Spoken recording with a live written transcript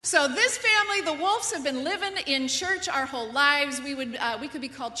So this family, the Wolves, have been living in church our whole lives. We could be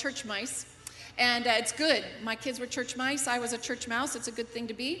called church mice, and it's good. My kids were church mice. I was a church mouse. It's a good thing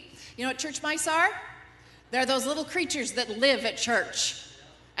to be. You know what church mice are? They're those little creatures that live at church,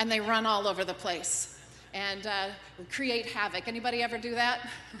 and they run all over the place and create havoc. Anybody ever do that?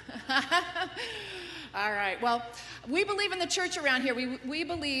 All right. Well, we believe in the church around here. We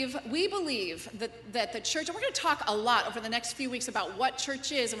believe that the church, and we're going to talk a lot over the next few weeks about what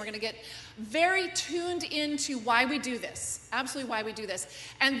church is, and we're going to get very tuned into why we do this, absolutely why we do this.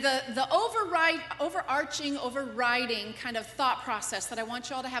 And the overriding kind of thought process that I want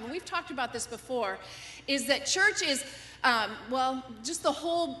you all to have, and we've talked about this before, is that church is, just the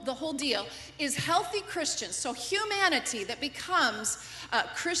whole deal is healthy Christians. So humanity that becomes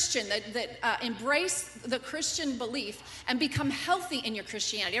Christian, that embrace the Christian belief and become healthy in your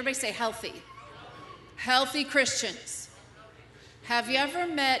Christianity. Everybody say healthy. Healthy Christians. Have you ever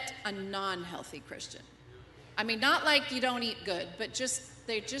met a non-healthy Christian? I mean, not like you don't eat good, but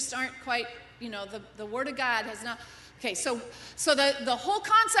they just aren't quite, the Word of God has not. Okay, so the whole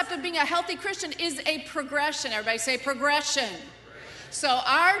concept of being a healthy Christian is a progression. Everybody say progression. So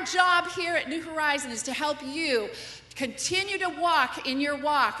our job here at New Horizon is to help you continue to walk in your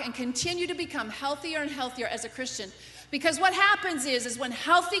walk and continue to become healthier and healthier as a Christian. Because what happens is when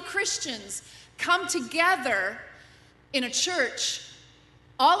healthy Christians come together in a church,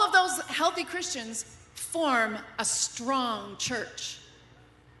 all of those healthy Christians form a strong church.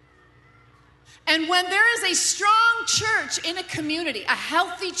 And when there is a strong church in a community, a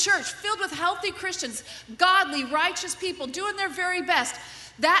healthy church filled with healthy Christians, godly, righteous people doing their very best,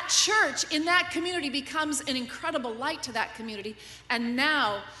 that church in that community becomes an incredible light to that community. And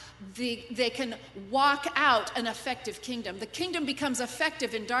now they can walk out an effective kingdom. The kingdom becomes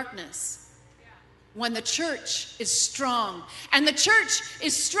effective in darkness when the church is strong. And the church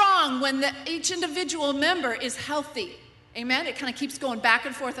is strong when each individual member is healthy. Amen? It kind of keeps going back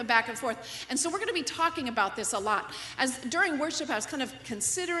and forth and back and forth. And so we're going to be talking about this a lot. As during worship, I was kind of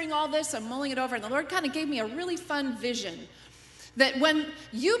considering all this and mulling it over, and the Lord kind of gave me a really fun vision that when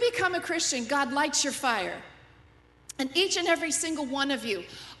you become a Christian, God lights your fire. And each and every single one of you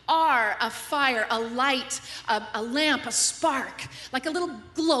are a fire, a light, a lamp, a spark, like a little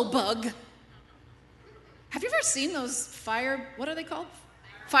glow bug. Have you ever seen those what are they called?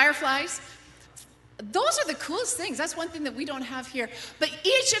 Fireflies? Those are the coolest things. That's one thing that we don't have here. But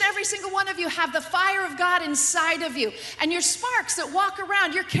each and every single one of you have the fire of God inside of you. And you're sparks that walk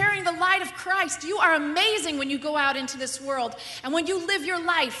around. You're carrying the light of Christ. You are amazing when you go out into this world and when you live your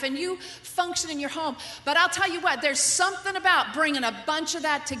life and you function in your home. But I'll tell you what, there's something about bringing a bunch of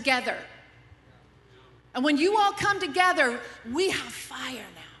that together. And when you all come together, we have fire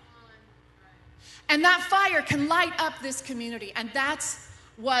now. And that fire can light up this community. And that's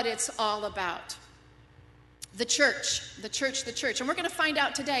what it's all about. The church. And we're going to find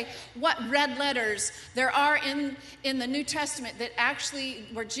out today what red letters there are in the New Testament that actually,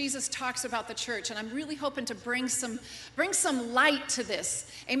 where Jesus talks about the church. And I'm really hoping to bring some light to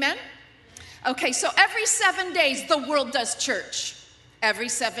this. Amen? Okay, so every 7 days, the world does church. Every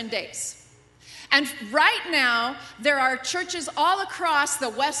 7 days. And right now, there are churches all across the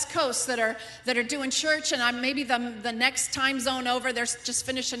West Coast that are doing church, and maybe the next time zone over, they're just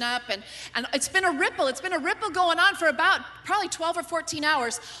finishing up. And it's been a ripple. It's been a ripple going on for about probably 12 or 14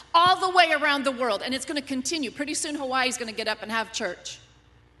 hours all the way around the world. And it's going to continue. Pretty soon, Hawaii's going to get up and have church.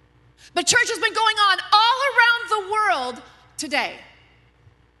 But church has been going on all around the world today.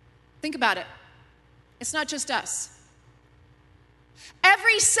 Think about it. It's not just us.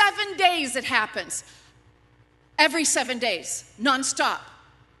 Every 7 days it happens. Every 7 days, nonstop.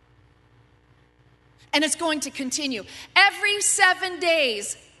 And it's going to continue. Every 7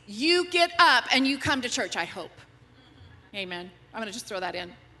 days, you get up and you come to church, I hope. Amen. I'm going to just throw that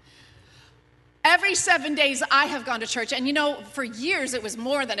in. Every 7 days, I have gone to church. And, for years, it was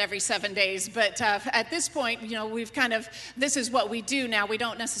more than every 7 days. But at this point, we've this is what we do now. We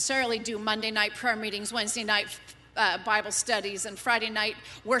don't necessarily do Monday night prayer meetings, Wednesday night Bible studies, and Friday night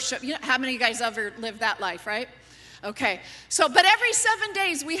worship. How many of you guys ever lived that life, right? Okay. But every 7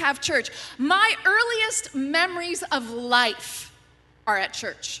 days we have church. My earliest memories of life are at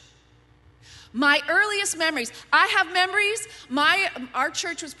church. My earliest memories. I have memories. Our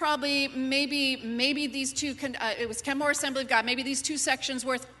church was probably maybe these two, it was Kenmore Assembly of God, maybe these two sections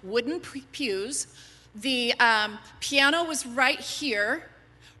worth wooden pews. The piano was right here,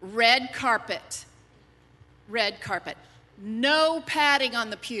 red carpet. Red carpet. No padding on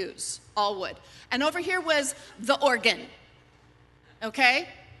the pews, all wood. And over here was the organ. Okay?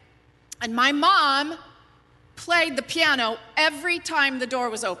 And my mom played the piano every time the door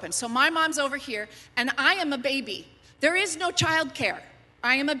was open. So my mom's over here, and I am a baby. There is no childcare.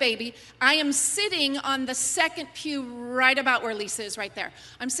 I am a baby. I am sitting on the second pew right about where Lisa is, right there.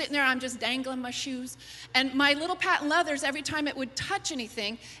 I'm sitting there, I'm just dangling my shoes. And my little patent leathers, every time it would touch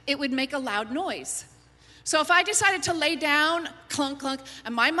anything, it would make a loud noise. So if I decided to lay down, clunk, clunk,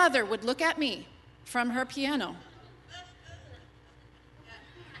 and my mother would look at me from her piano.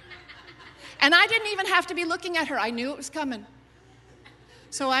 And I didn't even have to be looking at her. I knew it was coming.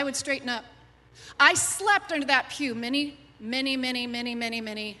 So I would straighten up. I slept under that pew many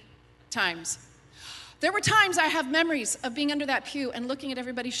times. There were times I have memories of being under that pew and looking at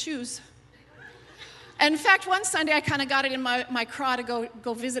everybody's shoes. And in fact, one Sunday I kind of got it in my craw to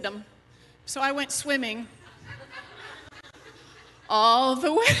go visit them. So I went swimming all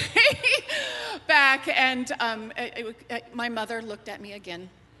the way back, and my mother looked at me again.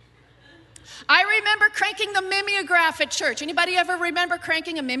 I remember cranking the mimeograph at church. Anybody ever remember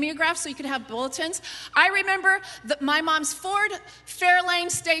cranking a mimeograph so you could have bulletins? I remember my mom's Ford Fairlane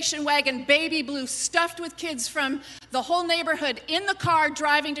station wagon, baby blue, stuffed with kids from the whole neighborhood in the car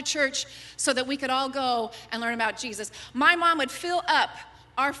driving to church so that we could all go and learn about Jesus. My mom would fill up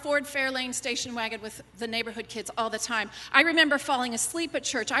our Ford Fairlane station wagon with the neighborhood kids all the time. I remember falling asleep at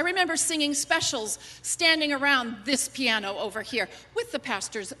church. I remember singing specials standing around this piano over here with the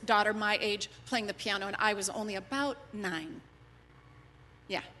pastor's daughter my age playing the piano, and I was only about 9.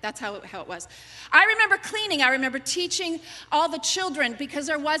 Yeah, that's how it was. I remember cleaning. I remember teaching all the children because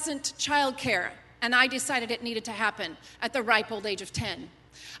there wasn't childcare, and I decided it needed to happen at the ripe old age of 10.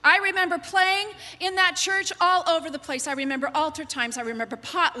 I remember playing in that church all over the place. I remember altar times. I remember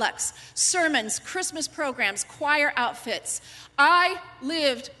potlucks, sermons, Christmas programs, choir outfits. I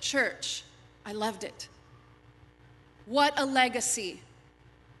lived church. I loved it. What a legacy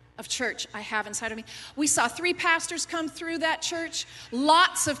of church I have inside of me. We saw 3 pastors come through that church.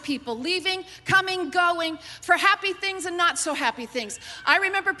 Lots of people leaving, coming, going, for happy things and not so happy things. I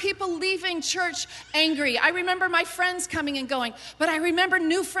remember people leaving church angry. I remember my friends coming and going, but I remember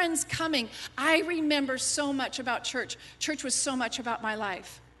new friends coming. I remember so much about church. Church was so much about my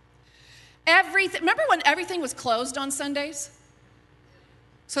life. Remember when everything was closed on Sundays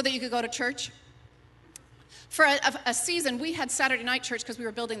so that you could go to church? For a season, we had Saturday night church because we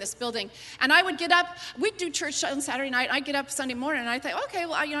were building this building. And I would get up, we'd do church on Saturday night. I'd get up Sunday morning and I'd think, okay,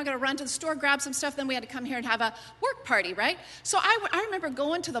 well, I got to run to the store, grab some stuff. Then we had to come here and have a work party, right? So I remember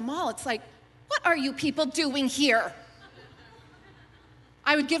going to the mall. It's like, what are you people doing here?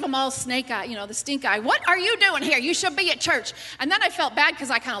 I would give them all snake eye, the stink eye. What are you doing here? You should be at church. And then I felt bad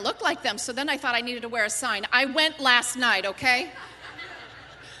because I kind of looked like them. So then I thought I needed to wear a sign. I went last night, okay?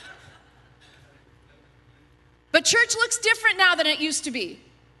 But church looks different now than it used to be.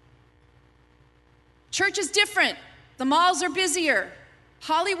 Church is different. The malls are busier.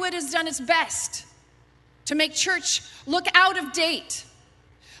 Hollywood has done its best to make church look out of date.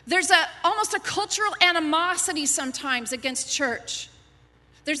 There's almost a cultural animosity sometimes against church.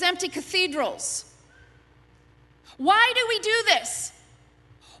 There's empty cathedrals. Why do we do this?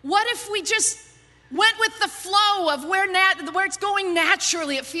 What if we just went with the flow of where it's going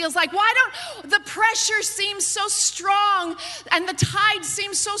naturally, it feels like? Why don't the pressure seems so strong and the tide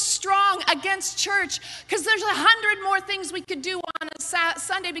seems so strong against church? Because there's 100 more things we could do on a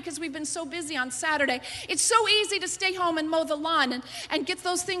Sunday because we've been so busy on Saturday. It's so easy to stay home and mow the lawn and get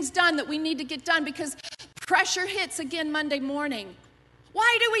those things done that we need to get done because pressure hits again Monday morning.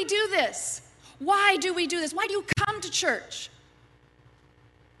 Why do we do this? Why do we do this? Why do you come to church?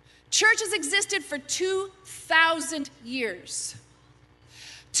 Church has existed for 2,000 years.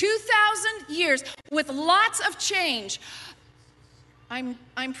 2,000 years with lots of change. I'm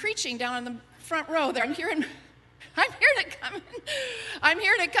preaching down in the front row there. I'm hearing it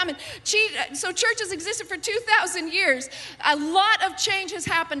coming. So church has existed for 2,000 years. A lot of change has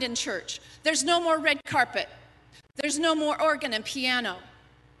happened in church. There's no more red carpet. There's no more organ and piano.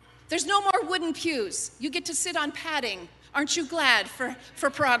 There's no more wooden pews. You get to sit on padding. Aren't you glad for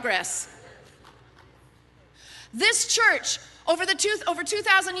progress? This church, over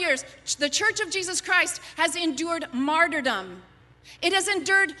 2,000 years, the Church of Jesus Christ has endured martyrdom. It has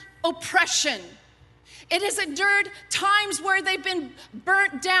endured oppression. It has endured times where they've been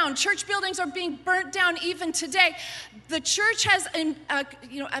burnt down. Church buildings are being burnt down even today. The church has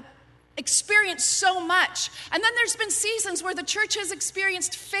experienced so much. And then there's been seasons where the church has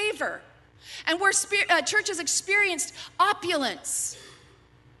experienced favor. And where church has experienced opulence.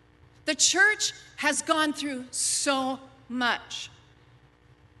 The church has gone through so much.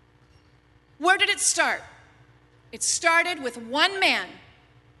 Where did it start? It started with one man,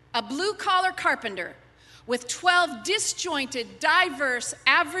 a blue-collar carpenter, with 12 disjointed, diverse,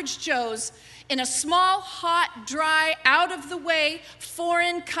 average Joes in a small, hot, dry, out-of-the-way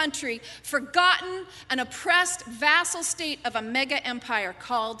foreign country, forgotten and oppressed vassal state of a mega empire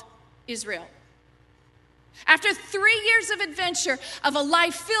called Israel. After 3 years of adventure, of a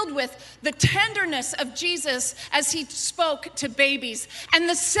life filled with the tenderness of Jesus as he spoke to babies, and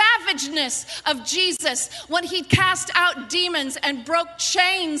the savageness of Jesus when he cast out demons and broke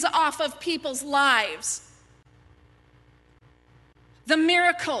chains off of people's lives, the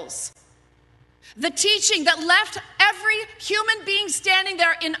miracles, the teaching that left every human being standing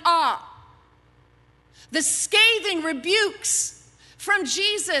there in awe, the scathing rebukes from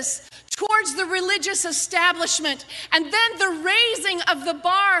Jesus towards the religious establishment, and then the raising of the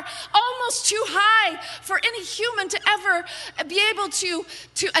bar almost too high for any human to ever be able to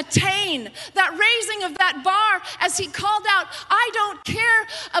attain. That raising of that bar as he called out, I don't care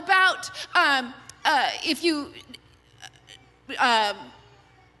about if you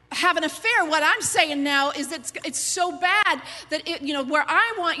have an affair. What I'm saying now is that it's so bad that where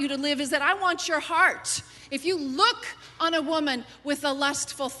I want you to live is that I want your heart. If you look on a woman with a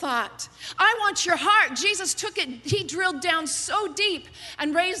lustful thought, I want your heart. Jesus took it, he drilled down so deep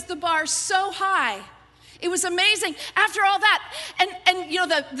and raised the bar so high. It was amazing. After all that, and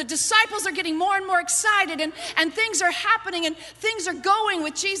the disciples are getting more and more excited, and things are happening, and things are going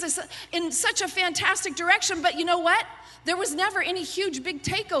with Jesus in such a fantastic direction. But you know what? There was never any huge big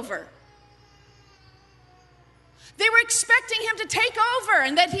takeover. They were expecting him to take over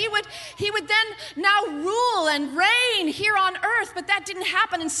and that he would then now rule and reign here on earth, but that didn't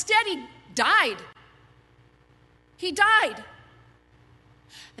happen. Instead, he died. He died.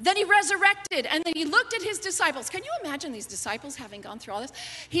 Then he resurrected, and then he looked at his disciples. Can you imagine these disciples having gone through all this?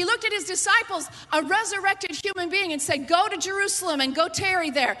 He looked at his disciples, a resurrected human being, and said, go to Jerusalem and go tarry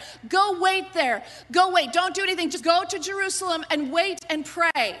there. Go wait there. Go wait. Don't do anything. Just go to Jerusalem and wait and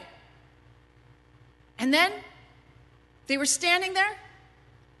pray. And then they were standing there.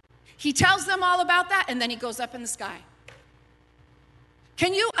 He tells them all about that, and then he goes up in the sky.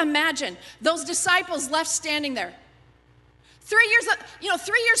 Can you imagine those disciples left standing there? 3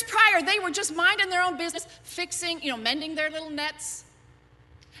 years prior, they were just minding their own business, fixing, mending their little nets.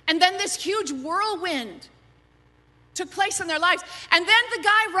 And then this huge whirlwind took place in their lives. And then the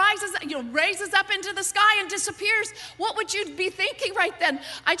guy raises up into the sky and disappears. What would you be thinking right then?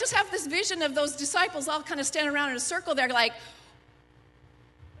 I just have this vision of those disciples all kind of standing around in a circle there like,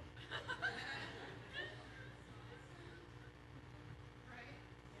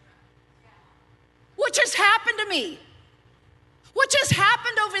 what just happened to me? What just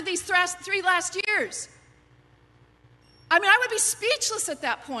happened over these 3 last years? I mean, I would be speechless at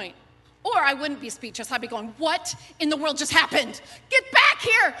that point. Or I wouldn't be speechless. I'd be going, what in the world just happened? Get back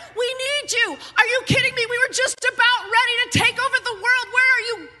here. We need you. Are you kidding me? We were just about ready to take over the world. Where are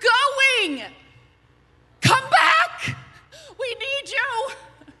you going? Come back. We need you.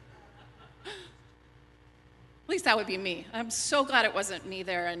 At least that would be me. I'm so glad it wasn't me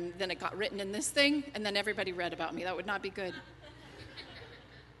there, and then it got written in this thing, and then everybody read about me. That would not be good.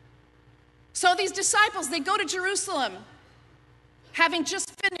 So these disciples, they go to Jerusalem, having just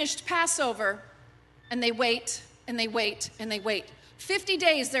finished Passover, and they wait, and they wait, and they wait. 50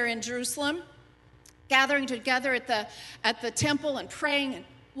 days they're in Jerusalem, gathering together at the temple and praying. And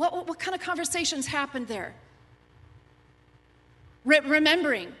what kind of conversations happened there?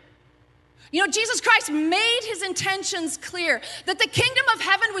 Remembering. Jesus Christ made his intentions clear that the kingdom of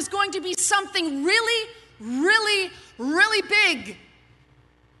heaven was going to be something really, really, really big.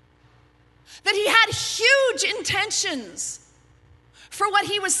 That he had huge intentions for what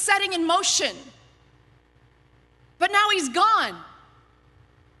he was setting in motion. But now he's gone.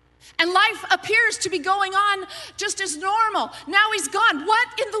 And life appears to be going on just as normal. Now he's gone. What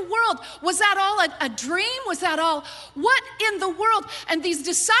in the world? Was that all a dream? Was that all? What in the world? And these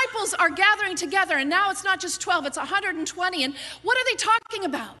disciples are gathering together, and now it's not just 12, it's 120. And what are they talking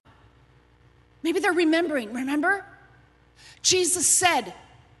about? Maybe they're remembering. Remember? Jesus said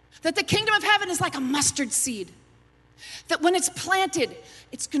that the kingdom of heaven is like a mustard seed. That when it's planted,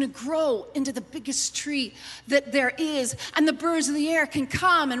 it's going to grow into the biggest tree that there is, and the birds of the air can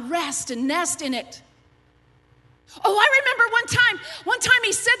come and rest and nest in it. Oh, I remember one time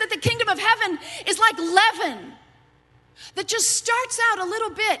he said that the kingdom of heaven is like leaven that just starts out a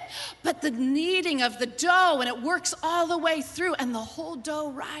little bit, but the kneading of the dough, and it works all the way through, and the whole dough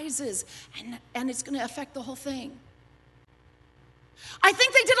rises, and it's going to affect the whole thing. I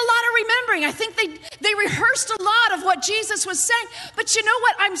think they did a lot of remembering. I think they rehearsed a lot of what Jesus was saying. But you know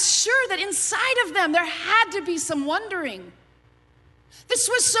what? I'm sure that inside of them, there had to be some wondering. This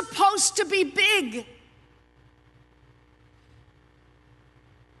was supposed to be big.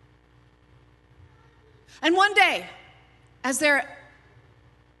 And one day, as they're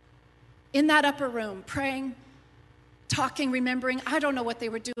in that upper room, praying, talking, remembering, I don't know what they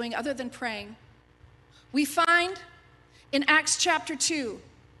were doing other than praying, we find in Acts chapter 2,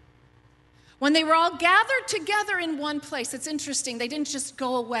 when they were all gathered together in one place. It's interesting, they didn't just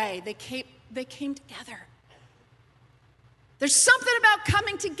go away, they came together. There's something about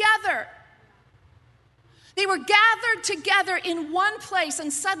coming together. They were gathered together in one place,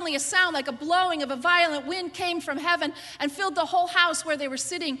 and suddenly a sound like a blowing of a violent wind came from heaven and filled the whole house where they were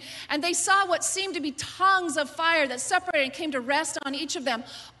sitting. And they saw what seemed to be tongues of fire that separated and came to rest on each of them.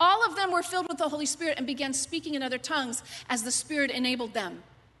 All of them were filled with the Holy Spirit and began speaking in other tongues as the Spirit enabled them.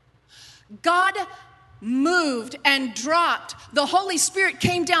 God moved and dropped. The Holy Spirit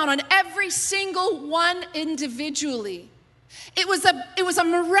came down on every single one individually. It was a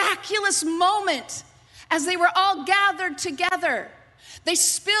miraculous moment. As they were all gathered together, they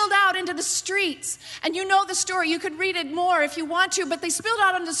spilled out into the streets. And you know the story. You could read it more if you want to, but they spilled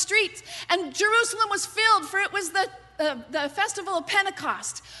out on the streets. And Jerusalem was filled, for it was the festival of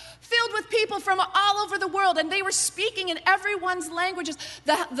Pentecost, filled with people from all over the world. And they were speaking in everyone's languages.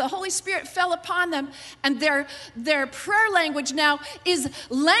 The Holy Spirit fell upon them. And their prayer language now is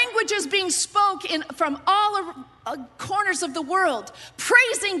languages being spoken from all corners of the world,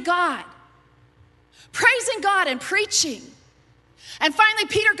 praising God and preaching. And finally,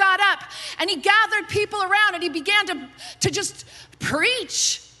 Peter got up and he gathered people around and he began to just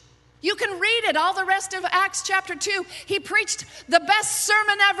preach. You can read it, all the rest of Acts chapter 2. He preached the best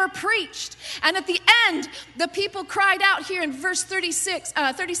sermon ever preached. And at the end, the people cried out here in verse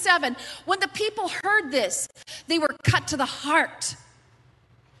 37. When the people heard this, they were cut to the heart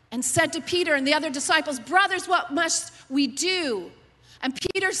and said to Peter and the other disciples, "Brothers, what must we do?" And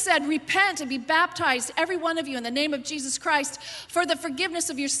Peter said, "Repent and be baptized, every one of you, in the name of Jesus Christ for the forgiveness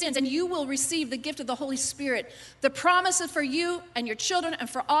of your sins, and you will receive the gift of the Holy Spirit. The promise is for you and your children and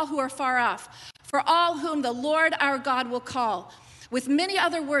for all who are far off, for all whom the Lord our God will call." With many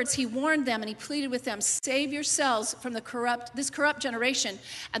other words, he warned them and he pleaded with them, "Save yourselves from this corrupt generation."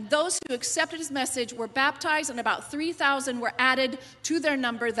 And those who accepted his message were baptized, and about 3,000 were added to their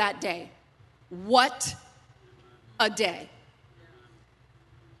number that day. What a day.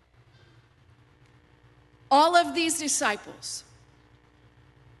 All of these disciples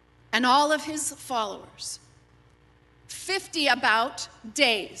and all of his followers, 50 about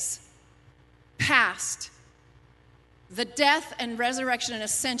days past the death and resurrection and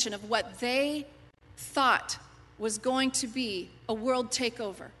ascension of what they thought was going to be a world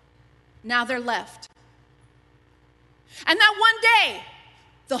takeover. Now they're left. And that one day,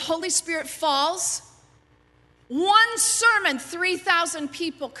 the Holy Spirit falls. One sermon, 3,000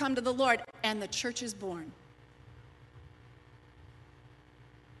 people come to the Lord, and the church is born.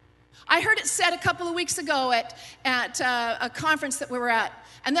 I heard it said a couple of weeks ago at a conference that we were at,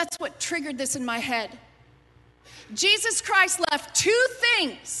 and that's what triggered this in my head. Jesus Christ left two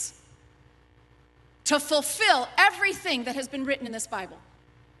things to fulfill everything that has been written in this Bible.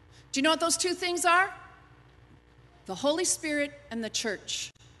 Do you know what those two things are? The Holy Spirit and the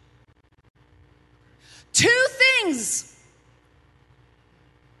church. Two things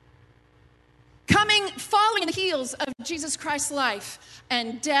following in the heels of Jesus Christ's life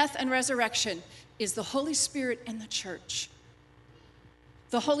and death and resurrection is the Holy Spirit and the church.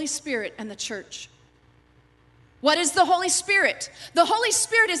 The Holy Spirit and the church. What is the Holy Spirit? The Holy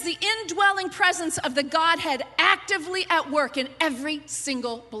Spirit is the indwelling presence of the Godhead actively at work in every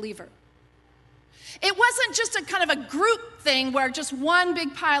single believer. It wasn't just a kind of a group thing where just one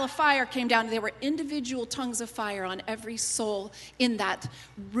big pile of fire came down. There were individual tongues of fire on every soul in that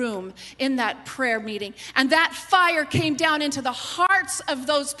room, in that prayer meeting. And that fire came down into the hearts of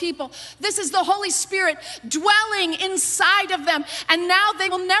those people. This is the Holy Spirit dwelling inside of them. And now they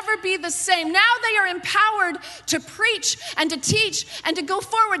will never be the same. Now they are empowered to preach and to teach and to go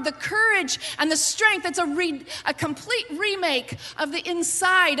forward. The courage and the strength. It's a complete remake of the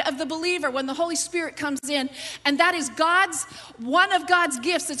inside of the believer when the Holy Spirit comes in. And that is one of God's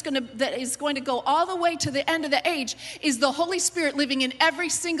gifts that is going to go all the way to the end of the age is the Holy Spirit living in every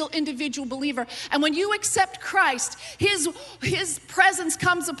single individual believer. And when you accept Christ, his presence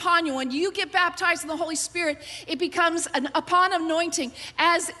comes upon you. When you get baptized in the Holy Spirit, it becomes upon anointing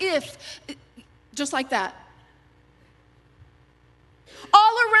as if, just like that.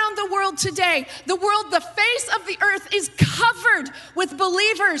 All around the world today, the face of the earth is covered with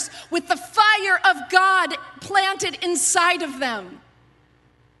believers with the fire of God planted inside of them.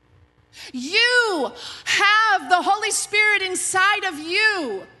 You have the Holy Spirit inside of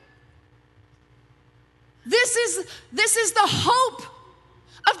you. This is the hope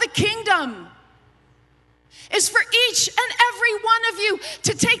of the kingdom. is for each and every one of you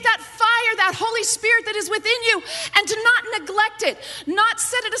to take that fire, that Holy Spirit that is within you, and to not neglect it, not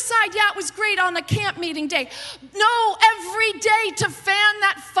set it aside. Yeah, it was great on a camp meeting day. No, every day to fan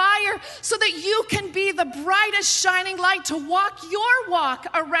that fire so that you can be the brightest shining light to walk your walk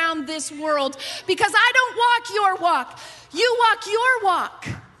around this world. Because I don't walk your walk. You walk your walk.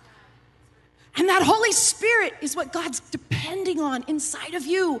 And that Holy Spirit is what God's depending on inside of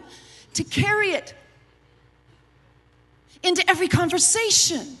you to carry it into every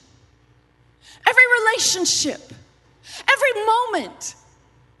conversation, every relationship, every moment.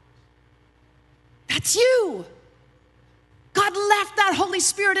 That's you. God left that Holy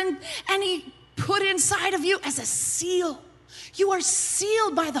Spirit and he put it inside of you as a seal. You are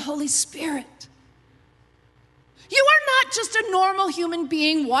sealed by the Holy Spirit. You are not just a normal human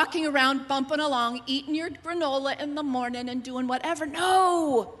being walking around, bumping along, eating your granola in the morning and doing whatever.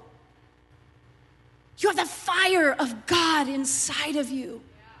 No. You have the fire of God inside of you.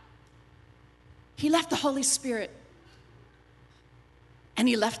 He left the Holy Spirit and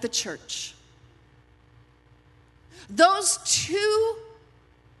he left the church. Those two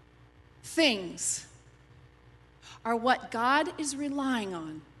things are what God is relying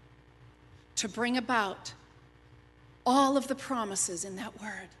on to bring about all of the promises in that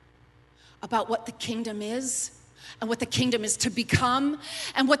word about what the kingdom is and what the kingdom is to become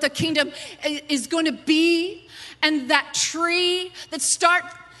and what the kingdom is going to be, and that tree that starts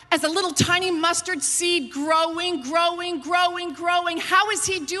as a little tiny mustard seed growing. How is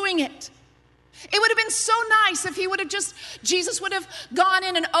he doing it? It would have been so nice if Jesus would have gone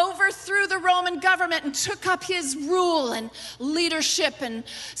in and overthrew the Roman government and took up his rule and leadership and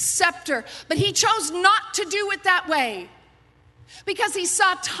scepter. But he chose not to do it that way because he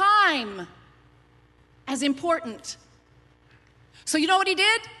saw time as important. So you know what he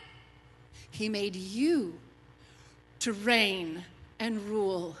did? He made you to reign and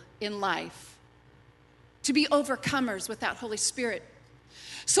rule in life, to be overcomers with that Holy Spirit.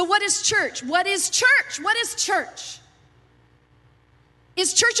 So what is church? What is church? What is church?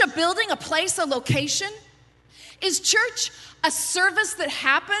 Is church a building, a place, a location? Is church a service that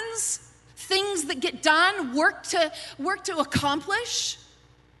happens, things that get done, work to accomplish?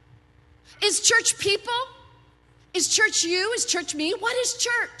 Is church people? Is church you? Is church me? What is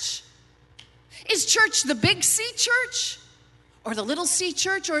church? Is church the big C church or the little C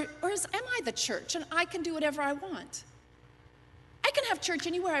church, or am I the church and I can do whatever I want? I can have church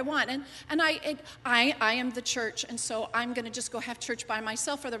anywhere I want, and I am the church, and so I'm going to just go have church by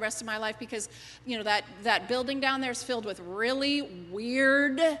myself for the rest of my life because, you know, that building down there is filled with really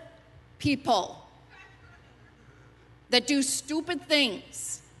weird people that do stupid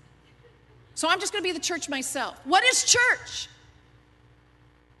things. So I'm just going to be the church myself. What is church?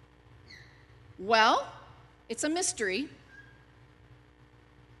 Well, it's a mystery.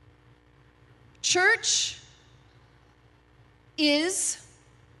 Church is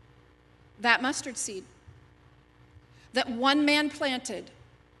that mustard seed that one man planted,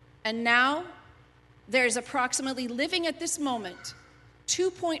 and now there's approximately, living at this moment,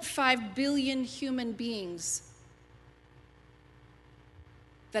 2.5 billion human beings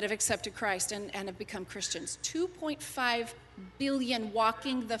that have accepted Christ and have become Christians. 2.5 billion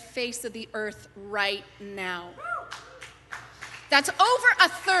walking the face of the earth right now. That's over a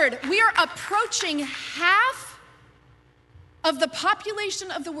third. We are approaching half of the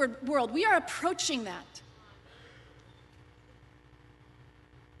population of the world. We are approaching that.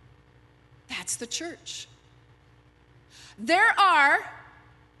 That's the church. There are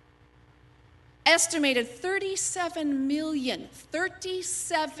estimated 37 million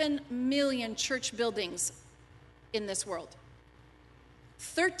church buildings in this world.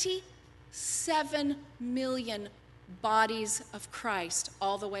 37 million bodies of Christ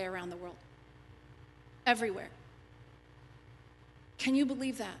all the way around the world. Everywhere. Can you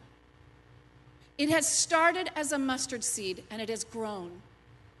believe that? It has started as a mustard seed and it has grown.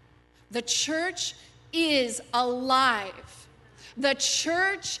 The church is alive. The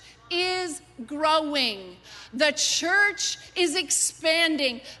church is growing. The church is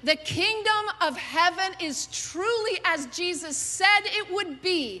expanding. The kingdom of heaven is truly, as Jesus said it would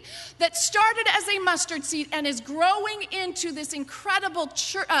be, that started as a mustard seed and is growing into this incredible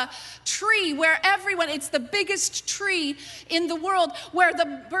tree where everyone, it's the biggest tree in the world, where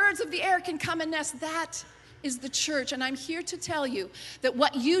the birds of the air can come and nest. That is the church, and I'm here to tell you that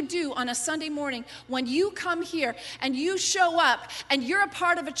what you do on a Sunday morning, when you come here and you show up and you're a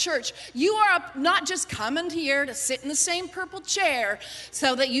part of a church, you are not just coming here to sit in the same purple chair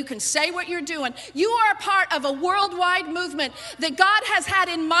so that you can say what you're doing. You are a part of a worldwide movement that God has had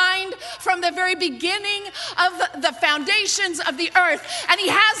in mind from the very beginning of the foundations of the earth, and he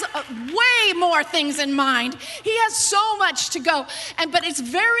has way more things in mind. He has so much to go, but it's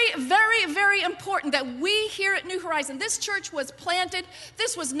very, very, very important that we here at New Horizon, this church was planted.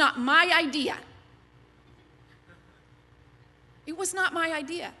 This was not my idea. It was not my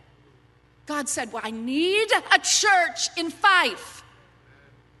idea. God said, well, I need a church in Fife.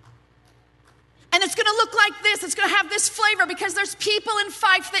 And it's going to look like this. It's going to have this flavor because there's people in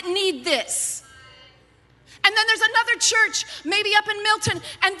Fife that need this. And then there's another church, maybe up in Milton,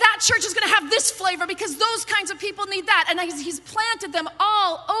 and that church is going to have this flavor because those kinds of people need that. And he's planted them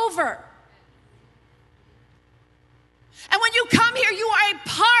all over. And when you come here, you are a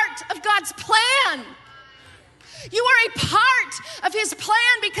part of God's plan. You are a part of his plan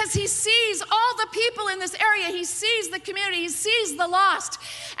because he sees all the people in this area. He sees the community. He sees the lost.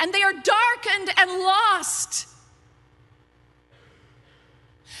 And they are darkened and lost.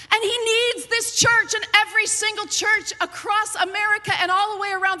 And he needs this church and every single church across America and all the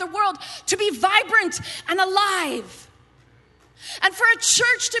way around the world to be vibrant and alive. And for a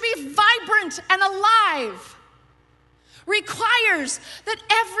church to be vibrant and alive requires that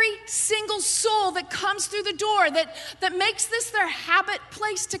every single soul that comes through the door, that makes this their habit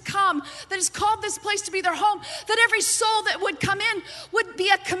place to come, that has called this place to be their home, that every soul that would come in would be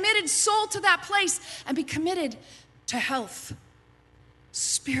a committed soul to that place and be committed to health.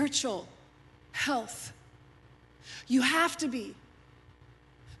 Spiritual health. You have to be.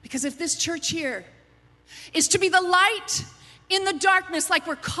 Because if this church here is to be the light in the darkness like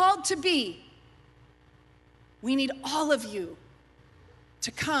we're called to be, we need all of you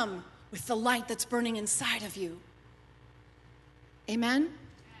to come with the light that's burning inside of you. Amen?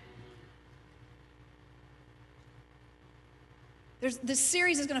 This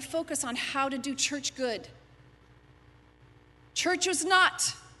series is going to focus on how to do church good. Church was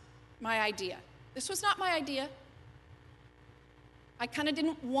not my idea. This was not my idea. I kind of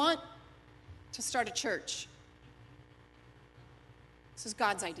didn't want to start a church. This is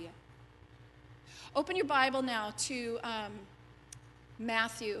God's idea. Open your Bible now to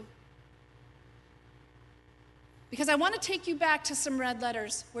Matthew. Because I want to take you back to some red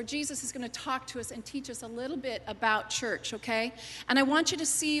letters where Jesus is going to talk to us and teach us a little bit about church, okay? And I want you to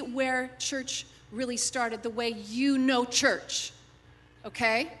see where church really started, the way you know church,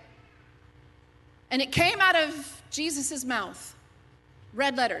 okay? And it came out of Jesus' mouth.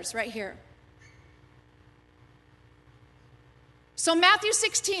 Red letters right here. So Matthew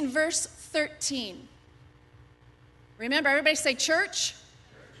 16, verse 13. Remember, everybody say church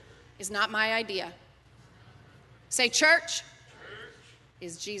is not my idea. Say church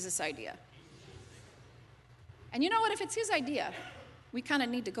is Jesus' idea. And you know what? If it's his idea, we kind of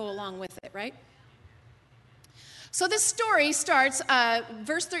need to go along with it, right? So this story starts,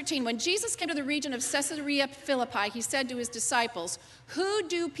 verse 13. When Jesus came to the region of Caesarea Philippi, he said to his disciples, "Who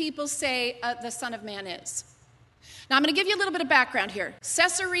do people say the Son of Man is?" Now, I'm going to give you a little bit of background here.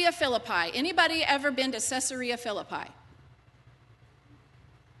 Caesarea Philippi. Anybody ever been to Caesarea Philippi?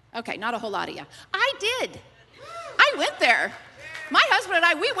 Okay, not a whole lot of you. I did. I went there. My husband and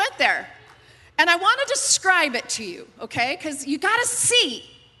I, we went there. And I want to describe it to you, okay? Because you got to see.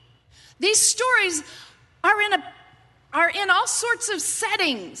 These stories are in all sorts of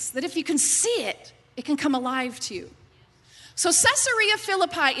settings that if you can see it, it can come alive to you. So Caesarea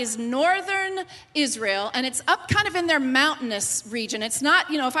Philippi is northern Israel, and it's up kind of in their mountainous region. It's not,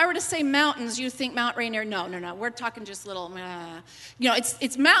 if I were to say mountains, you think Mount Rainier. No. We're talking just little,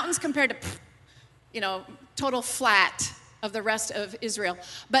 it's mountains compared to, total flat of the rest of Israel.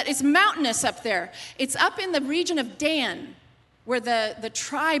 But it's mountainous up there. It's up in the region of Dan, where the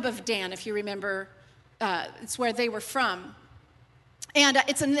tribe of Dan, if you remember, it's where they were from. And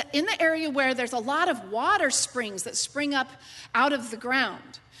it's in the area where there's a lot of water springs that spring up out of the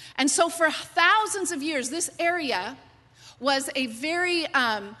ground. And so for thousands of years, this area was a very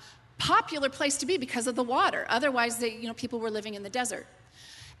popular place to be because of the water. Otherwise, people were living in the desert.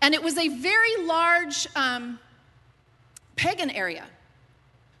 And it was a very large pagan area.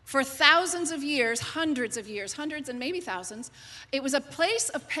 For thousands of years, hundreds and maybe thousands, it was a place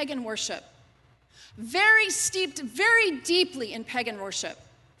of pagan worship. Very steeped, very deeply in pagan worship.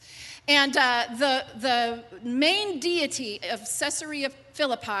 And the main deity of Caesarea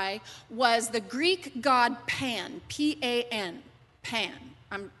Philippi was the Greek god Pan, P-A-N, Pan.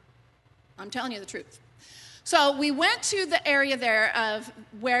 I'm telling you the truth. So we went to the area there of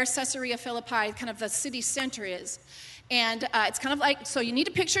where Caesarea Philippi, kind of the city center is. And it's kind of like, so you need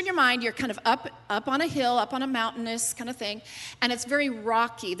to picture in your mind, you're kind of up on a hill, up on a mountainous kind of thing. And it's very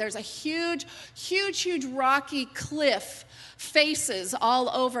rocky. There's a huge rocky cliff faces all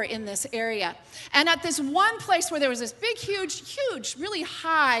over in this area. And at this one place where there was this big, huge, really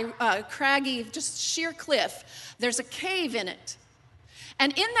high, craggy, just sheer cliff, there's a cave in it.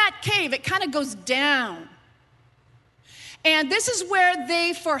 And in that cave, it kind of goes down. And this is where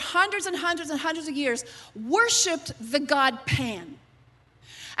they, for hundreds and hundreds and hundreds of years, worshiped the god Pan.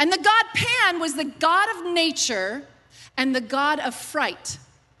 And the god Pan was the god of nature and the god of fright,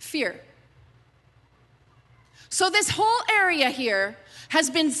 fear. So this whole area here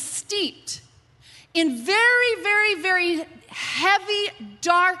has been steeped in very, very, very heavy,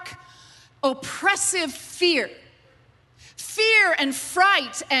 dark, oppressive fear. Fear and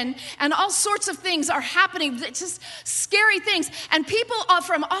fright and all sorts of things are happening. It's just scary things. And people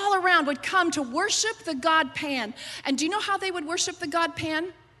from all around would come to worship the god Pan. And do you know how they would worship the god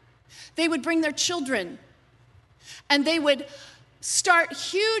Pan? They would bring their children. And they would start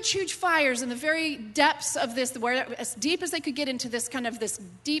huge fires in the very depths of this, where as deep as they could get into this kind of this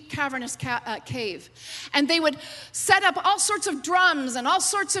deep cavernous cave. And they would set up all sorts of drums and all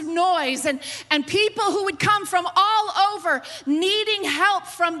sorts of noise and people who would come from all over needing help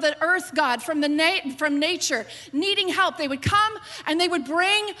from the earth god, from nature, needing help. They would come and they would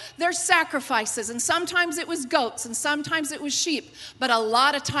bring their sacrifices. And sometimes it was goats and sometimes it was sheep, but a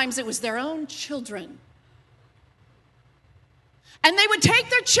lot of times it was their own children. And they would take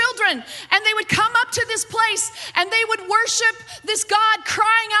their children and they would come up to this place and they would worship this God,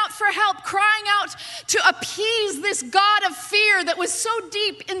 crying out for help, crying out to appease this God of fear that was so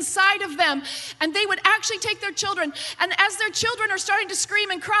deep inside of them. And they would actually take their children, and as their children are starting to scream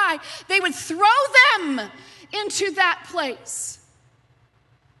and cry, they would throw them into that place.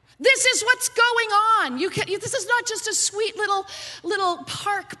 This is what's going on. This is not just a sweet little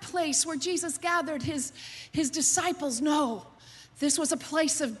park place where Jesus gathered his disciples. No. This was a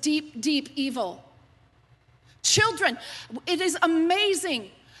place of deep, deep evil. Children, it is amazing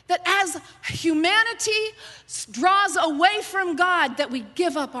that as humanity draws away from God, that we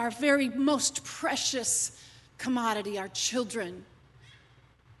give up our very most precious commodity, our children.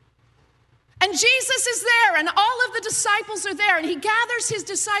 And Jesus is there, and all of the disciples are there, and he gathers his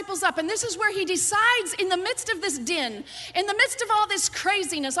disciples up, and this is where he decides, in the midst of this din, in the midst of all this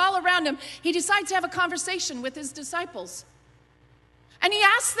craziness all around him, he decides to have a conversation with his disciples. And he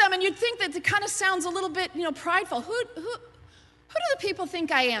asks them, and you'd think that it kind of sounds a little bit, prideful. Who do the people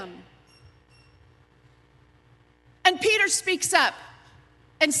think I am? And Peter speaks up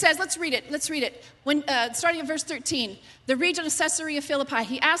and says, let's read it. When starting at verse 13, the region of Caesarea Philippi,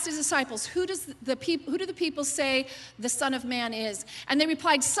 he asked his disciples, who do the people say the Son of Man is? And they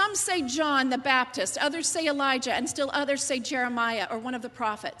replied, some say John the Baptist, others say Elijah, and still others say Jeremiah or one of the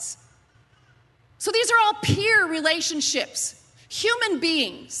prophets. So these are all peer relationships. Human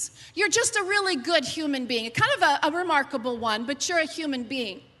beings. You're just a really good human being. Kind of a remarkable one, but you're a human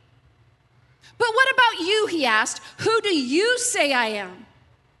being. But what about you, he asked. Who do you say I am?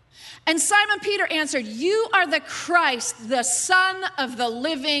 And Simon Peter answered, you are the Christ, the Son of the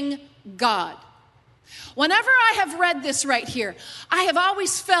living God. Whenever I have read this right here, I have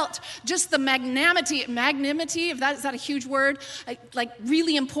always felt just the magnanimity, if is that a huge word? Like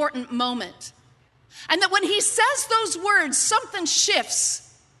really important moment. And that when he says those words, something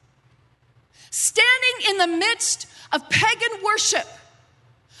shifts. Standing in the midst of pagan worship,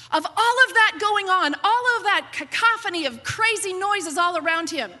 of all of that going on, all of that cacophony of crazy noises all around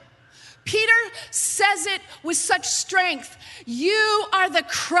him, Peter says it with such strength. You are the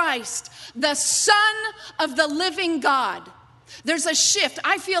Christ, the Son of the living God. There's a shift.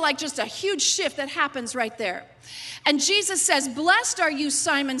 I feel like just a huge shift that happens right there. And Jesus says, blessed are you,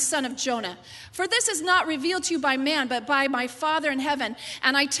 Simon, son of Jonah, for this is not revealed to you by man, but by my Father in heaven.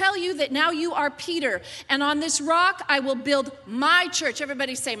 And I tell you that now you are Peter, and on this rock I will build my church.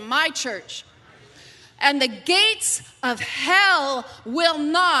 Everybody say, my church. And the gates of hell will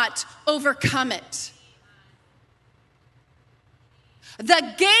not overcome it.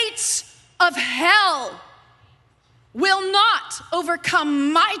 The gates of hell will not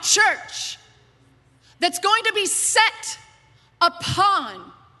overcome my church that's going to be set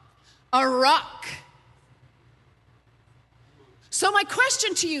upon a rock. So my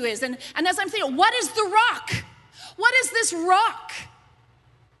question to you is, and as I'm thinking, what is the rock? What is this rock?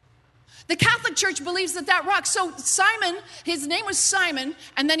 The Catholic Church believes that rock. So Simon, his name was Simon,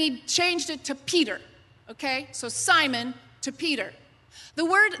 and then he changed it to Peter. Okay? So Simon to Peter.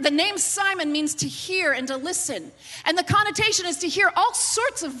 The name Simon means to hear and to listen. And the connotation is to hear all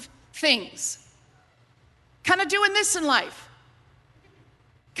sorts of things. Kind of doing this in life.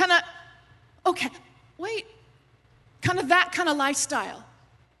 Kind of, okay, wait. Kind of that kind of lifestyle.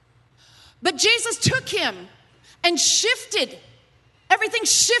 But Jesus took him and shifted. Everything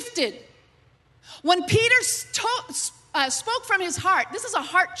shifted. When Peter spoke from his heart, this is a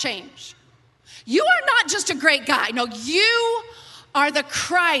heart change. You are not just a great guy. No, you are the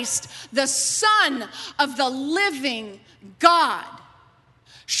Christ, the Son of the living God.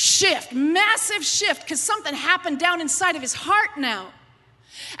 Shift, massive shift, because something happened down inside of his heart now.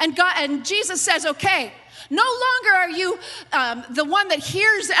 And Jesus says, okay, no longer are you the one that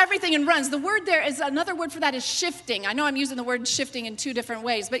hears everything and runs. The word there is, another word for that is shifting. I know I'm using the word shifting in two different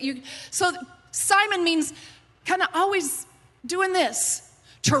ways, but so Simon means kind of always doing this,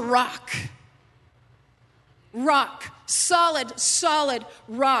 to rock. Rock, solid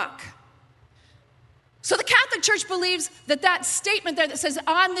rock. So the Catholic Church believes that statement there that says,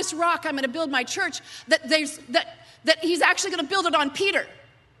 on this rock I'm going to build my church, that he's actually going to build it on Peter.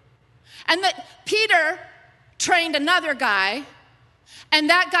 And that Peter trained another guy, and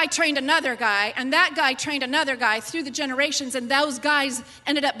that guy trained another guy, and that guy trained another guy through the generations, and those guys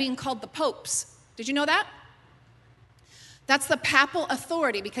ended up being called the popes. Did you know that? That's the papal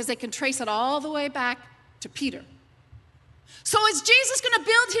authority, because they can trace it all the way back to Peter. So is Jesus going to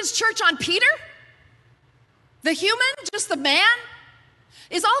build his church on Peter? The human, just the man?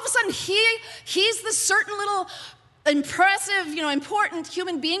 Is all of a sudden he's the certain little impressive, important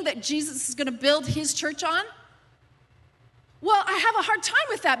human being that Jesus is going to build his church on? Well, I have a hard time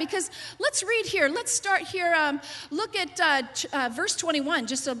with that, because let's read here. Let's start here. Look at verse 21,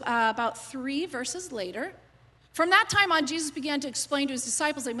 just about 3 verses later. From that time on, Jesus began to explain to his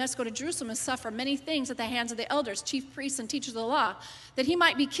disciples they must go to Jerusalem and suffer many things at the hands of the elders, chief priests, and teachers of the law, that he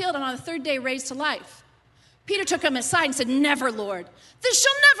might be killed and on the third day raised to life. Peter took him aside and said, "Never, Lord. This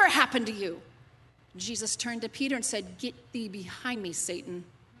shall never happen to you." Jesus turned to Peter and said, "Get thee behind me, Satan.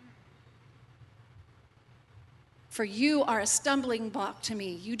 For you are a stumbling block to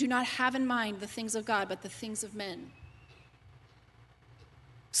me. You do not have in mind the things of God, but the things of men."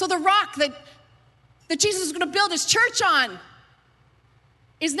 So the rock that Jesus is going to build his church on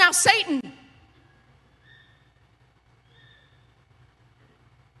is now Satan.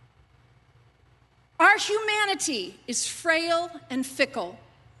 Our humanity is frail and fickle.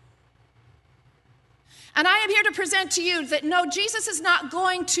 And I am here to present to you that no, Jesus is not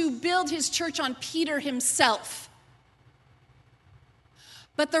going to build his church on Peter himself.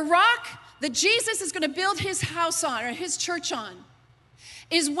 But the rock that Jesus is going to build his house on, or his church on,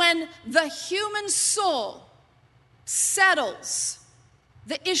 is when the human soul settles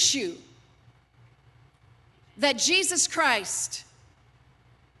the issue that Jesus Christ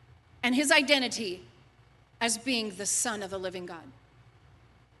and his identity as being the Son of the living God.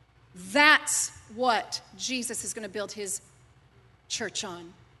 That's what Jesus is going to build his church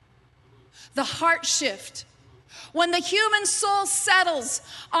on. The heart shift. When the human soul settles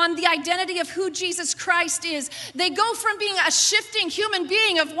on the identity of who Jesus Christ is, they go from being a shifting human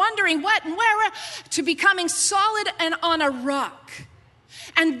being of wondering what and where to becoming solid and on a rock.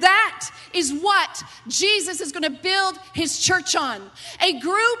 And that is what Jesus is going to build his church on. A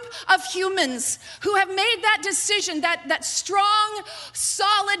group of humans who have made that decision, that strong,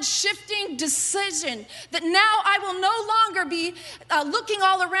 solid, shifting decision, that now I will no longer be looking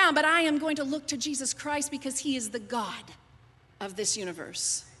all around, but I am going to look to Jesus Christ because he is the God of this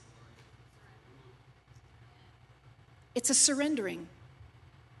universe. It's a surrendering.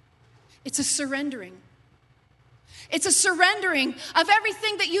 It's a surrendering. It's a surrendering of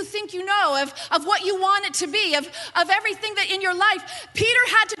everything that you think you know, of what you want it to be, of everything that in your life. Peter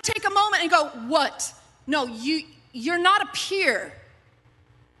had to take a moment and go, what? No, you're not a peer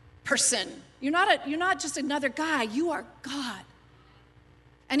person. You're not just another guy. You are God.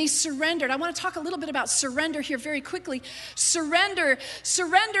 And he surrendered. I want to talk a little bit about surrender here very quickly.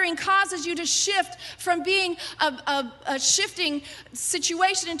 Surrendering causes you to shift from being a shifting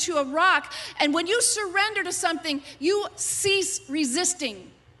situation into a rock. And when you surrender to something, you cease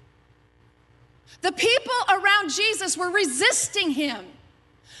resisting. The people around Jesus were resisting him.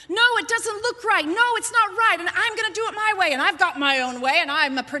 No, it doesn't look right. No, it's not right. And I'm going to do it my way. And I've got my own way. And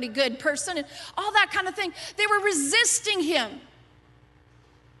I'm a pretty good person. And all that kind of thing. They were resisting him.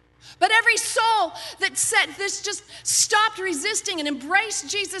 But every soul that said this just stopped resisting and embraced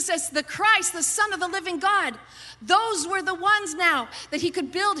Jesus as the Christ, the Son of the living God, those were the ones now that he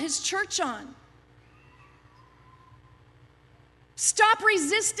could build his church on. Stop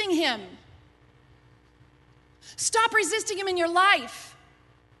resisting him. Stop resisting him in your life.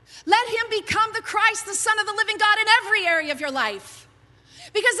 Let him become the Christ, the Son of the living God, in every area of your life.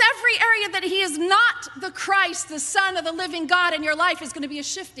 Because every area that he is not the Christ, the Son of the living God in your life, is going to be a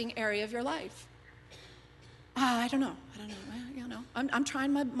shifting area of your life. I don't know. I'm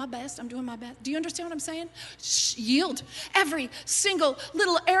trying my best. I'm doing my best. Do you understand what I'm saying? Yield every single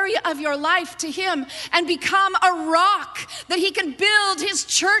little area of your life to him and become a rock that he can build his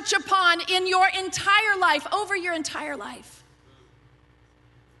church upon in your entire life, over your entire life.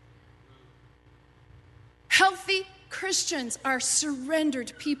 Healthy Christians are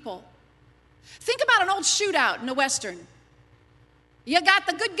surrendered people. Think about an old shootout in a Western. You got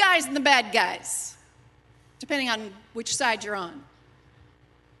the good guys and the bad guys, depending on which side you're on.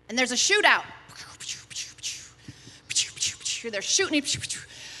 And there's a shootout. They're shooting,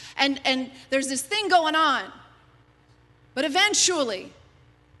 and there's this thing going on. But eventually,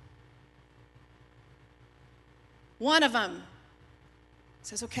 one of them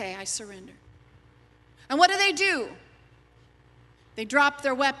says, okay, I surrender. And what do? They drop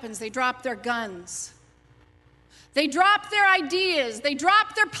their weapons. They drop their guns. They drop their ideas. They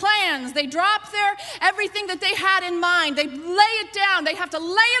drop their plans. They drop their everything that they had in mind. They lay it down. They have to lay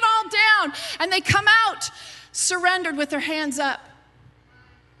it all down. And they come out surrendered with their hands up.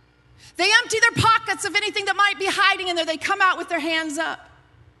 They empty their pockets of anything that might be hiding in there. They come out with their hands up.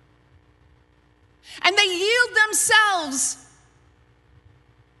 And they yield themselves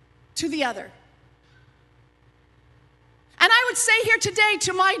to the other. And I would say here today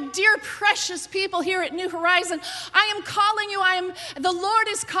to my dear precious people here at New Horizon, I am calling you, the Lord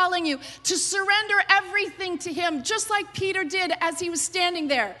is calling you to surrender everything to him, just like Peter did as he was standing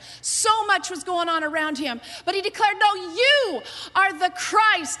there. So much was going on around him. But he declared, no, you are the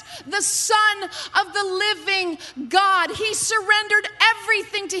Christ, the Son of the living God. He surrendered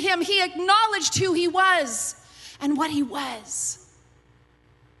everything to him. He acknowledged who he was and what he was.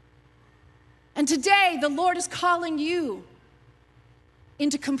 And today, the Lord is calling you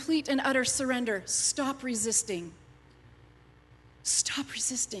into complete and utter surrender. Stop resisting. Stop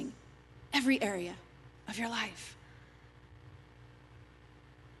resisting every area of your life.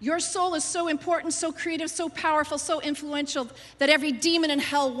 Your soul is so important, so creative, so powerful, so influential that every demon in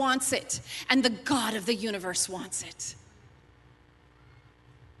hell wants it, and the God of the universe wants it.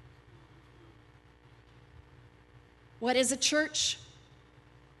 What is a church?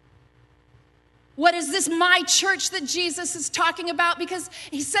 What is this my church that Jesus is talking about? Because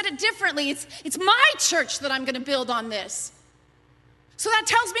he said it differently. It's my church that I'm going to build on this. So that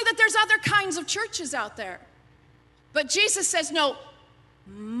tells me that there's other kinds of churches out there. But Jesus says, no,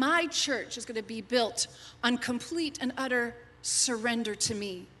 my church is going to be built on complete and utter surrender to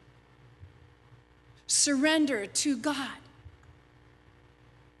me. Surrender to God.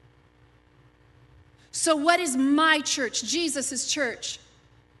 So what is my church? Jesus' church.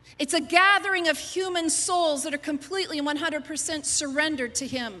 It's a gathering of human souls that are completely and 100% surrendered to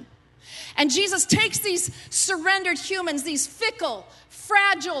him. And Jesus takes these surrendered humans, these fickle,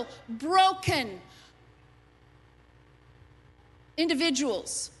 fragile, broken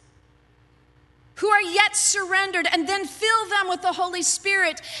individuals who are yet surrendered, and then fill them with the Holy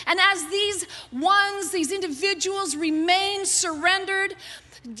Spirit. And as these individuals remain surrendered,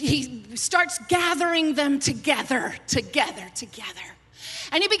 he starts gathering them together.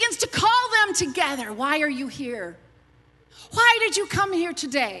 And he begins to call them together. Why are you here? Why did you come here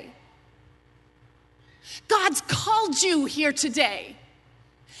today? God's called you here today.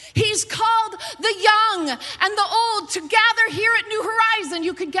 He's called the young and the old to gather here at New Horizon.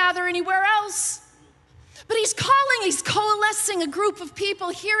 You could gather anywhere else. But he's coalescing a group of people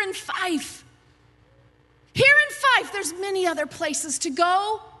here in Fife. Here in Fife, there's many other places to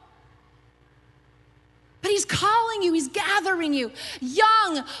go. But he's calling you, he's gathering you.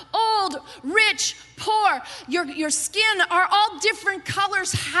 Young, old, rich, poor. Your skin are all different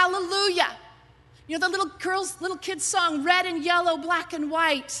colors. Hallelujah. You know the little kids song, red and yellow, black and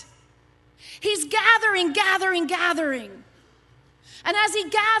white. He's gathering. And as he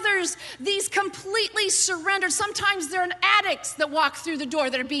gathers these completely surrendered, sometimes there are addicts that walk through the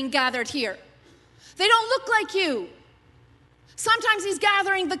door that are being gathered here. They don't look like you. Sometimes he's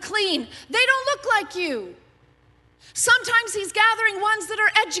gathering the clean. They don't look like you. Sometimes he's gathering ones that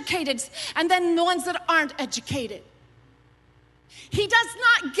are educated and then the ones that aren't educated. He does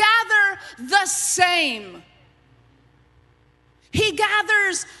not gather the same. He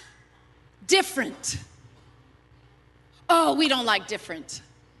gathers different. Oh, we don't like different.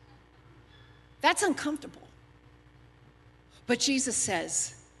 That's uncomfortable. But Jesus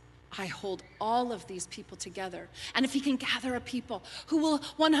says, I hold all of these people together. And if he can gather a people who will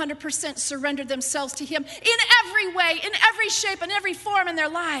 100% surrender themselves to him in every way, in every shape, in every form in their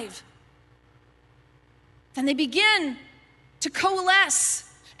life, then they begin to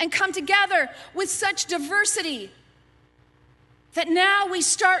coalesce and come together with such diversity that now we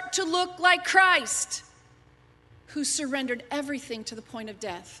start to look like Christ, who surrendered everything to the point of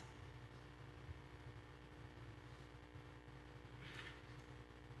death.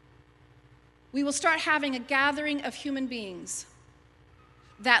 We will start having a gathering of human beings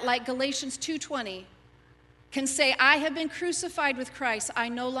that, like Galatians 2:20, can say, I have been crucified with Christ. I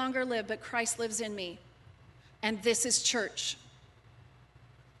no longer live, but Christ lives in me. And this is church.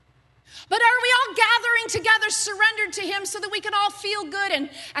 But are we all gathering together, surrendered to him so that we can all feel good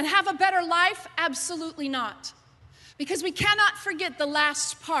and have a better life? Absolutely not. Because we cannot forget the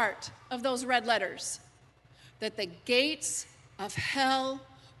last part of those red letters, that the gates of hell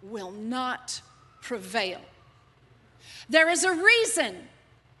will not prevail. There is a reason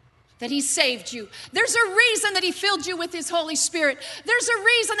that he saved you. There's a reason that he filled you with his Holy Spirit. There's a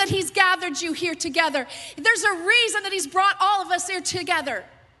reason that he's gathered you here together. There's a reason that he's brought all of us here together.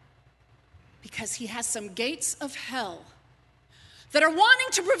 Because he has some gates of hell that are wanting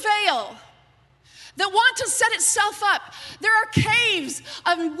to prevail, that want to set itself up. There are caves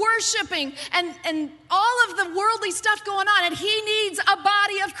of worshiping and all of the worldly stuff going on, and he needs a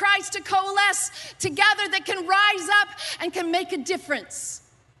body of Christ to coalesce together that can rise up and can make a difference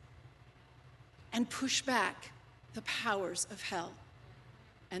and push back the powers of hell.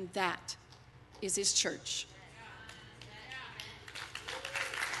 And that is his church.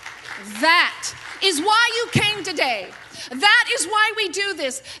 That is why you came today. That is why we do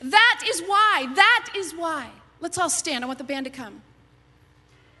this. That is why. That is why. Let's all stand. I want the band to come.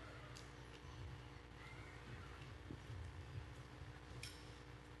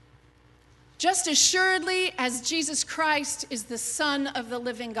 Just assuredly as Jesus Christ is the Son of the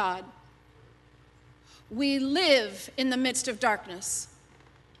living God, we live in the midst of darkness.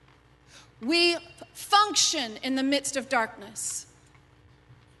 We function in the midst of darkness.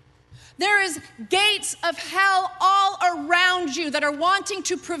 There is gates of hell all around you that are wanting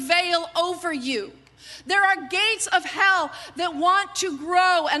to prevail over you. There are gates of hell that want to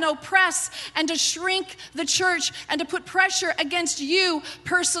grow and oppress and to shrink the church and to put pressure against you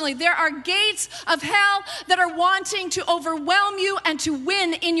personally. There are gates of hell that are wanting to overwhelm you and to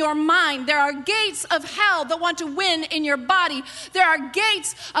win in your mind. There are gates of hell that want to win in your body. There are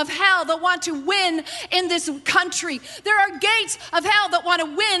gates of hell that want to win in this country. There are gates of hell that want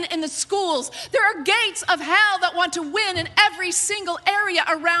to win in the schools. There are gates of hell that want to win in every single area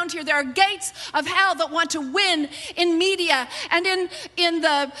around here. There are gates of hell that want to win in media and in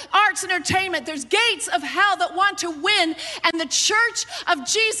the arts and entertainment. There's gates of hell that want to win, and the church of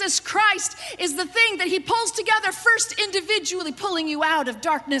Jesus Christ is the thing that he pulls together first individually, pulling you out of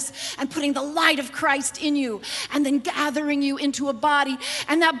darkness and putting the light of Christ in you, and then gathering you into a body,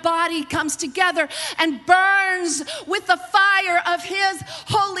 and that body comes together and burns with the fire of his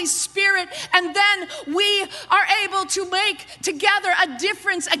Holy Spirit, and then we are able to make together a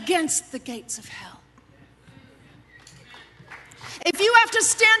difference against the gates of hell. If you have to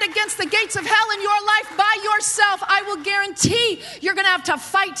stand against the gates of hell in your life by yourself, I will guarantee you're going to have to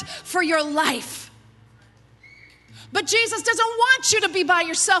fight for your life. But Jesus doesn't want you to be by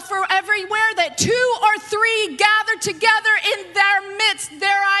yourself, for everywhere that 2 or 3 gather together in their midst, there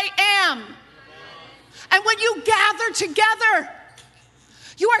I am. And when you gather together,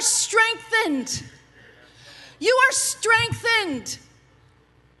 you are strengthened. You are strengthened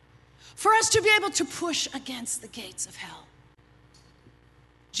for us to be able to push against the gates of hell.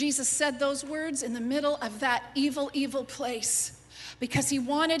 Jesus said those words in the middle of that evil, evil place because he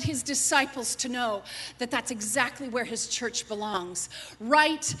wanted his disciples to know that that's exactly where his church belongs.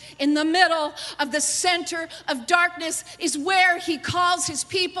 Right in the middle of the center of darkness is where he calls his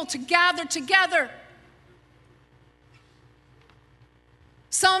people to gather together.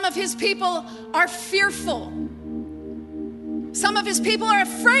 Some of his people are fearful. Some of his people are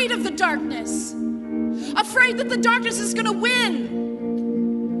afraid of the darkness, afraid that the darkness is going to win.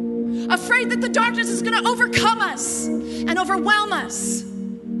 Afraid that the darkness is going to overcome us and overwhelm us.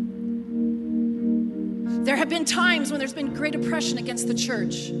 There have been times when there's been great oppression against the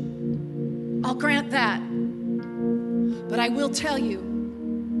church. I'll grant that. But I will tell you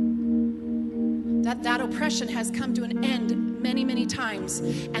that oppression has come to an end many, many times,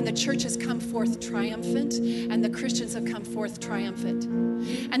 and the church has come forth triumphant, and the Christians have come forth triumphant.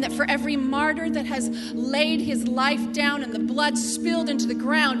 And that for every martyr that has laid his life down and the blood spilled into the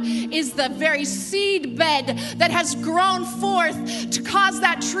ground is the very seed bed that has grown forth to cause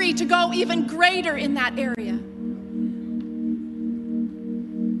that tree to go even greater in that area.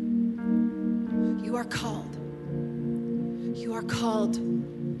 You are called. You are called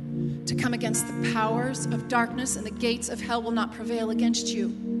to come against the powers of darkness, and the gates of hell will not prevail against you.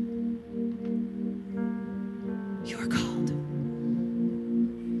 You are called.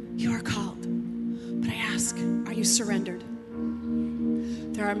 You are called. But I ask, are you surrendered?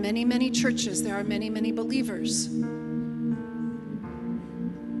 There are many, many churches, there are many, many believers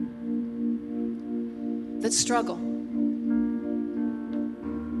that struggle.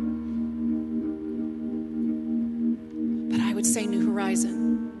 But I would say New Horizon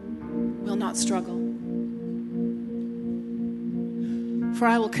will not struggle. For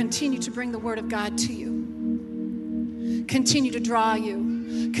I will continue to bring the word of God to you. Continue to draw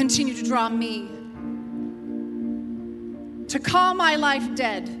you. Continue to draw me. To call my life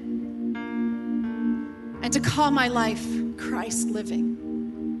dead. And to call my life Christ living.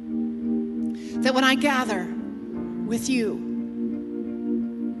 That when I gather with you,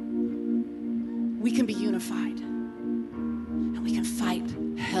 we can be unified. And we can fight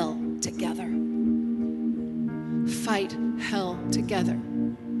hell together. Fight hell together.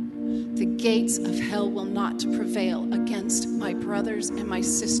 The gates of hell will not prevail against my brothers and my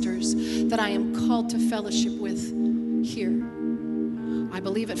sisters that I am called to fellowship with here. I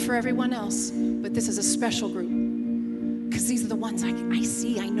believe it for everyone else, but this is a special group because these are the ones I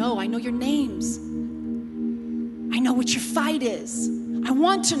see. I know your names. I know what your fight is. I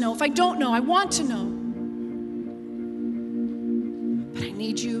want to know. If I don't know, I want to know. But I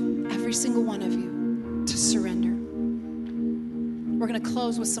need you, every single one of you, to surrender. We're going to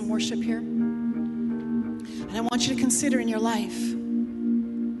close with some worship here. And I want you to consider in your life.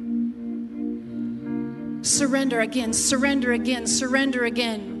 Surrender again, surrender again, surrender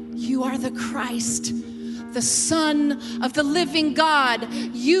again. You are the Christ, the Son of the living God.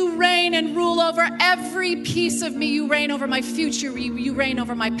 You reign and rule over every piece of me. You reign over my future. You reign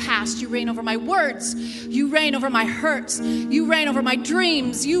over my past. You reign over my words. You reign over my hurts. You reign over my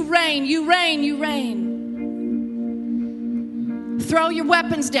dreams. You reign, you reign, you reign. Throw your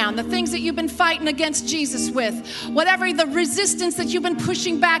weapons down, the things that you've been fighting against Jesus with, whatever the resistance that you've been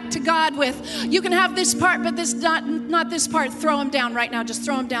pushing back to God with. You can have this part, but this not this part. Throw them down right now. Just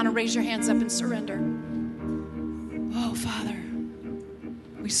throw them down and raise your hands up and surrender. Oh, Father,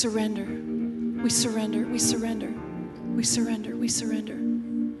 we surrender. We surrender. We surrender. We surrender. We surrender.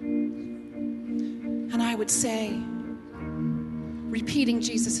 And I would say, repeating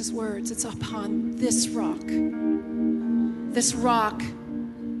Jesus' words, it's upon this rock. This rock,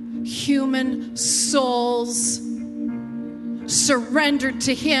 human souls surrendered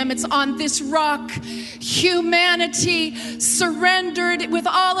to him. It's on this rock, humanity surrendered with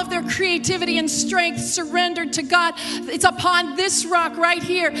all of their creativity and strength, surrendered to God. It's upon this rock right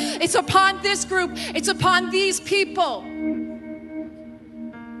here. It's upon this group. It's upon these people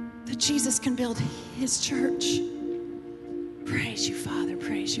that Jesus can build his church. Praise you, Father.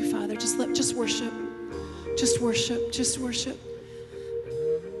 Praise you, Father. Just worship. Just worship, just worship.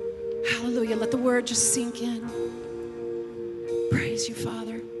 Hallelujah. Let the word just sink in. Praise you,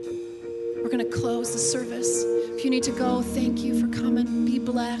 Father. We're going to close the service. If you need to go, thank you for coming. Be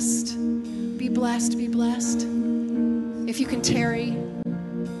blessed. Be blessed. Be blessed. If you can tarry,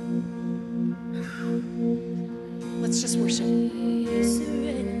 let's just worship.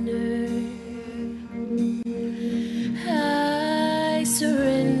 I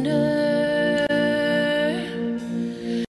surrender.